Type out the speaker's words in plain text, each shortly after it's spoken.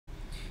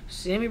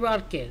Sammy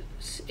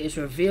Watkins is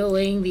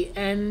revealing the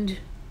end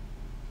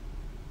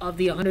of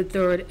the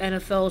 103rd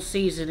NFL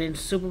season in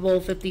Super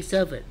Bowl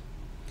 57.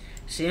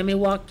 Sammy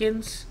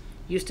Watkins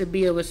used to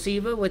be a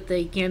receiver with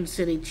the Kansas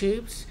City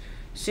Chiefs.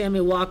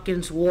 Sammy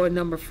Watkins wore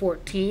number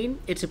 14.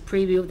 It's a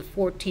preview of the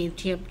 14th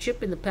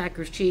championship in the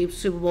Packers-Chiefs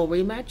Super Bowl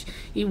rematch.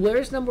 He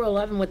wears number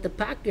 11 with the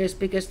Packers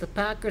because the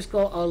Packers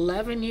go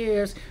 11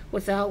 years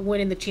without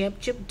winning the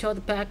championship until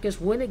the Packers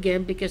win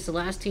again, because the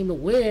last team to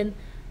win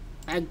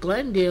at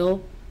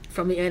Glendale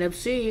from the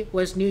NFC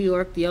was New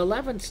York, the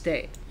 11th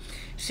state.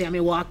 Sammy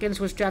Watkins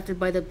was drafted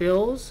by the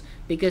Bills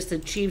because the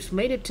Chiefs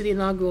made it to the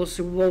inaugural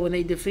Super Bowl when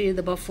they defeated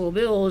the Buffalo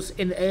Bills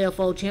in the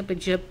AFL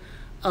Championship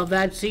of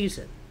that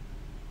season.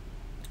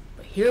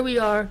 But here we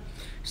are,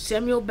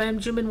 Samuel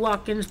Benjamin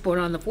Watkins, born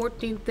on the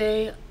 14th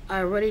day. I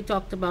already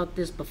talked about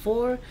this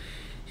before.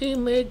 He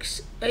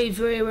makes a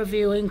very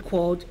revealing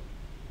quote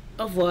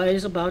of what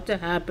is about to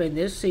happen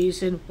this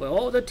season, where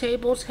all the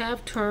tables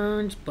have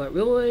turned. But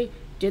really,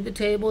 did the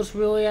tables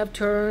really have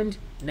turned?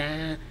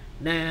 Nah.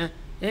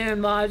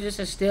 Aaron Rodgers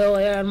is still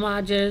Aaron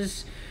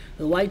Rodgers.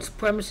 The white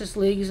supremacist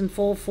league is in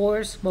full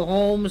force.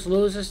 Mahomes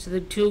loses to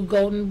the two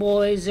golden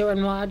boys,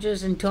 Aaron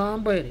Rodgers and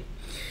Tom Brady.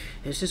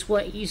 This is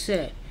what he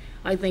said.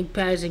 I think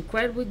Pat is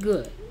incredibly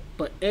good,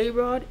 but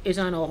A-Rod is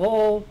on a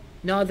whole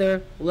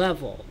nother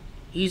level.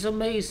 He's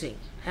amazing.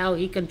 How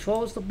he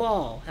controls the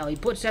ball, how he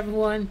puts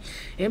everyone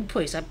in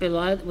place. I've been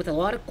with a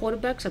lot of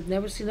quarterbacks. I've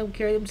never seen them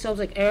carry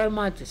themselves like Aaron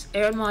Rodgers.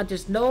 Aaron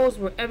Rodgers knows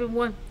where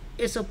everyone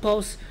is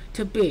supposed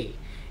to be.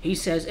 He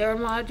says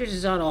Aaron Rodgers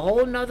is on a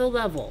whole nother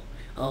level.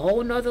 A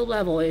whole nother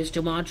level is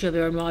gematria of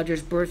Aaron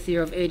Rodgers' birth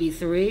year of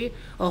 83.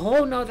 A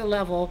whole nother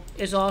level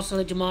is also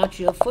the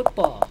gematria of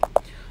football.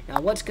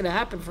 Now, what's going to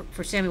happen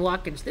for Sammy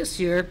Watkins this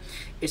year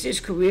is his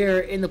career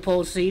in the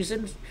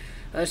postseason.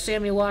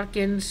 Sammy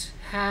Watkins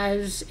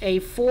has a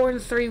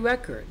 4-3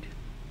 record.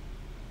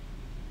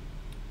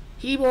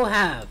 He will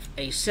have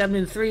a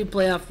 7-3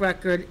 playoff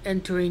record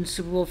entering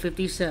Super Bowl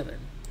 57,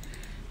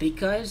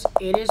 because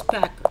it is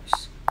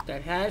Packers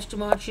that has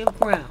gematria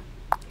crown.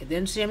 And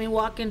then Sammy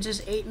Watkins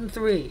is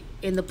 8-3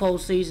 in the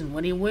postseason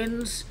when he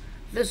wins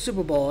the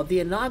Super Bowl, the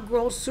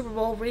inaugural Super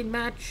Bowl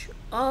rematch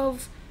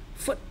of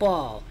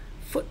football.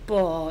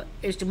 Football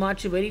is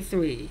gematria of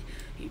 83.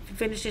 He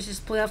finishes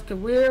his playoff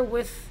career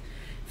with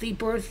the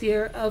birth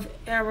year of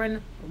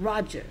Aaron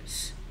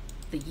Rodgers,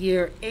 the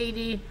year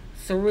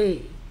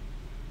 83.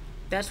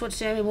 That's what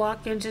Sammy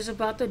Watkins is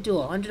about to do.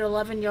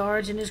 111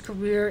 yards in his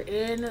career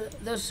in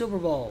the Super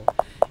Bowl.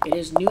 It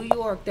is New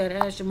York that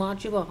has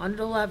gematria of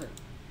 111.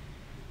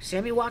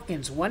 Sammy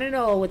Watkins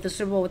 1-0 with the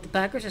Super Bowl with the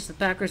Packers as the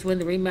Packers win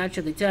the rematch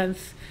of the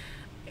 10th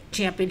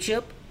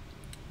championship.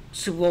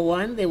 Super Bowl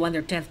 1, they won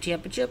their 10th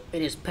championship.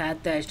 It is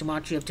Pat that has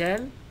gematria of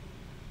 10.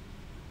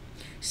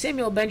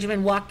 Samuel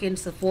Benjamin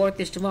Watkins IV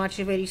is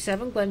gematria of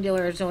 87. Glendale,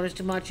 Arizona is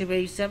gematria of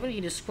 87.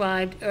 He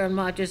described Aaron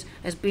Rodgers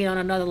as being on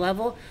another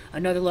level.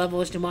 Another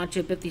level is gematria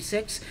of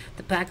 56.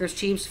 The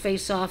Packers-Chiefs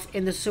face off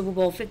in the Super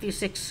Bowl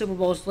 56 Super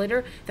Bowls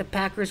later. The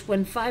Packers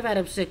win 5 out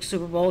of 6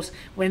 Super Bowls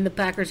when the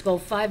Packers go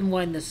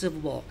 5-1 in the Super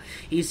Bowl.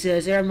 He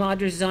says Aaron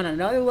Rodgers is on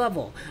another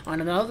level.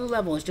 On another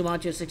level is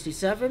gematria of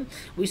 67.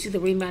 We see the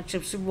rematch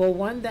of Super Bowl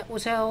 1 that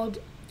was held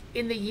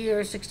in the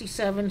year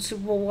 67,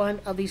 Super Bowl 1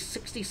 of the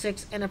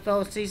 66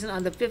 NFL season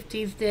on the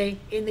 15th day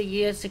in the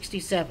year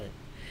 67.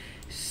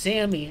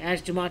 Sammy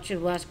has gematria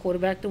of the last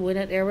quarterback to win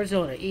at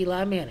Arizona,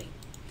 Eli Manning.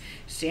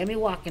 Sammy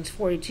Watkins,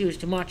 42, is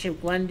gematria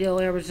of Glendale,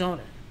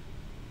 Arizona.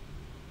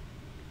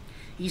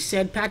 He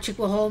said Patrick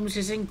Mahomes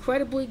is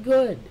incredibly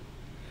good.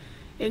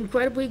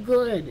 Incredibly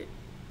good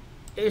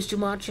is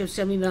gematria of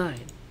 79.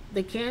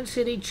 The Kansas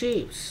City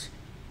Chiefs,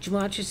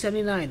 gematria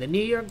 79. The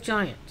New York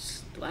Giants,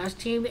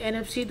 last team in the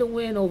NFC to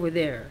win over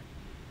there,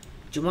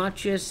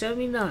 gematria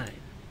 79.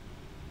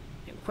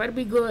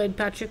 Incredibly good,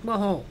 Patrick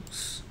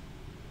Mahomes.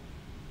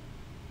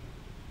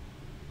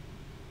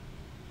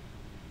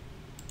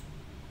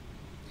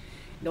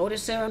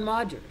 Notice Aaron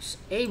Rodgers,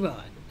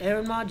 A-Rod,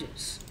 Aaron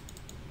Rodgers.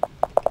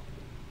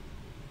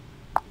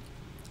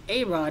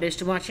 A-Rod is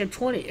gematria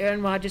 20.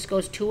 Aaron Rodgers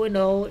goes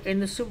 2-0 in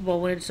the Super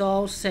Bowl when it's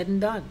all said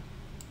and done.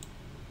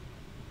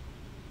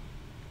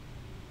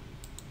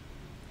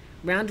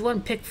 Round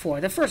 1, pick 4.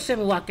 The first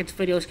Sammy Watkins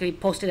video is going to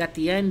be posted at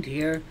the end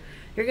here.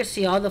 You're going to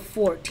see all the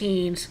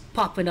 14s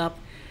popping up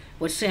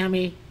with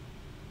Sammy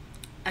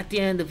at the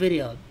end of the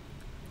video.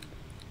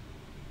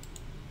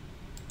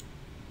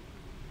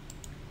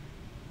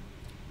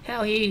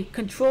 How he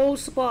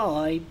controls the ball.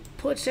 How he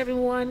puts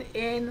everyone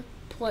in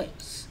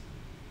place.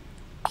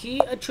 Key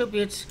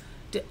attributes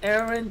to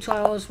Aaron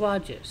Charles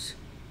Rodgers.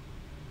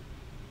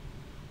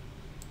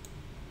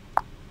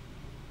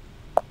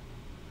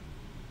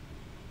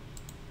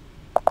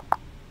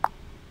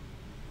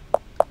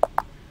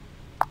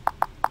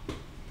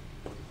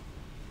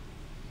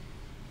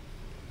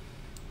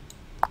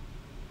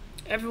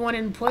 Everyone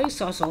in place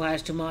also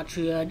has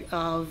gematria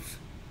of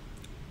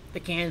the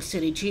Kansas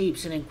City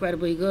Chiefs, and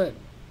incredibly good.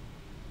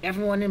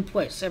 Everyone in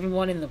place,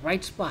 everyone in the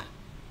right spot.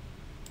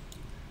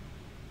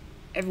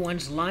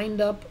 Everyone's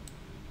lined up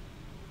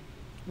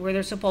where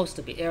they're supposed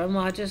to be. Aaron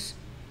Rodgers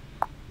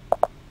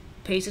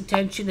pays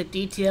attention to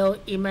detail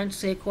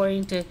immensely,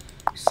 according to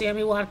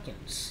Sammy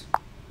Watkins.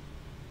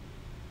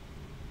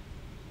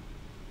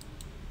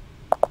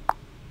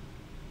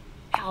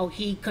 How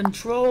he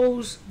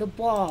controls the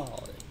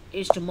ball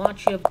is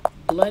gematria of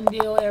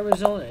Glendale,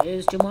 Arizona. It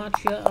is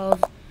gematria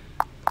of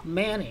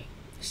Manning.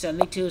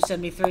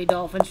 72-73,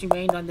 Dolphins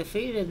remained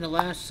undefeated in the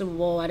last Super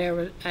Bowl at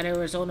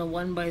Arizona,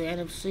 won by the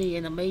NFC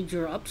in a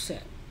major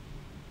upset.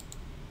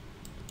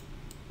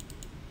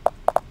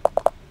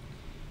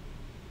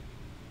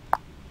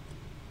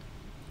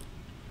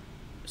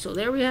 So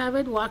there we have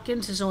it.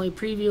 Watkins is only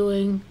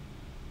previewing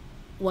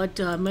what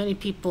many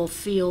people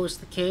feel is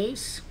the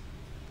case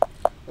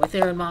with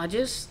Aaron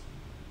Rodgers.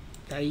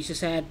 That he's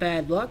just had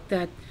bad luck,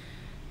 that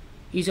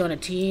he's on a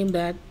team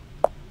that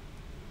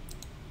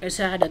has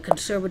had a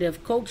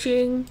conservative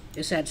coaching,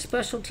 has had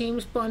special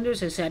teams blunders,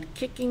 has had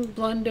kicking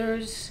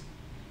blunders,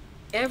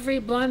 every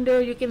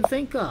blunder you can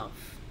think of.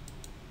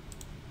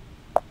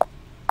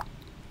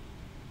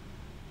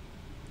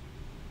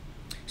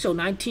 So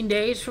 19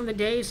 days from the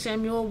day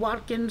Samuel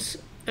Watkins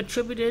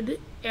attributed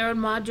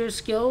Aaron Rodgers'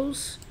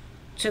 skills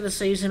to the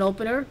season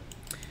opener,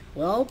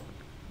 well,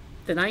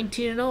 the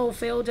 19-0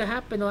 failed to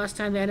happen the last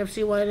time the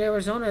NFC won at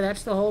Arizona.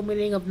 That's the whole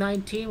meaning of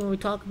 19 when we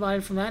talk about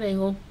it from that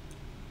angle.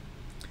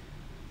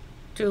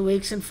 2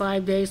 weeks and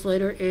 5 days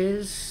later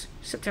is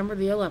September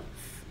the 11th.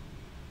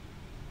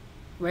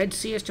 Red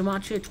Sea is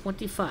gematria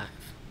 25.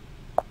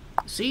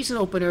 Season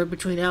opener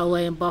between LA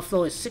and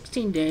Buffalo is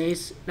 16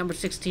 days. Number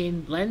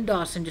 16, Len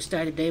Dawson just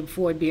died a day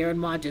before. It'd be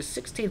Aaron Rodgers'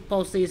 16th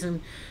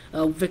postseason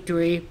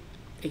victory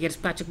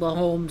against Patrick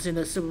Mahomes in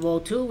the Super Bowl.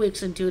 2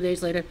 weeks and 2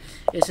 days later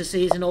is the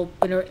season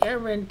opener.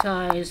 Aaron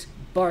ties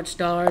Bart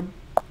Starr.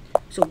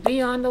 So be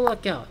on the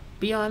lookout.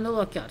 Be on the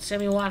lookout.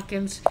 Sammy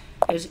Watkins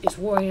is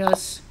warning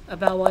us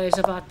about what is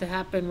about to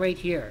happen right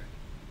here.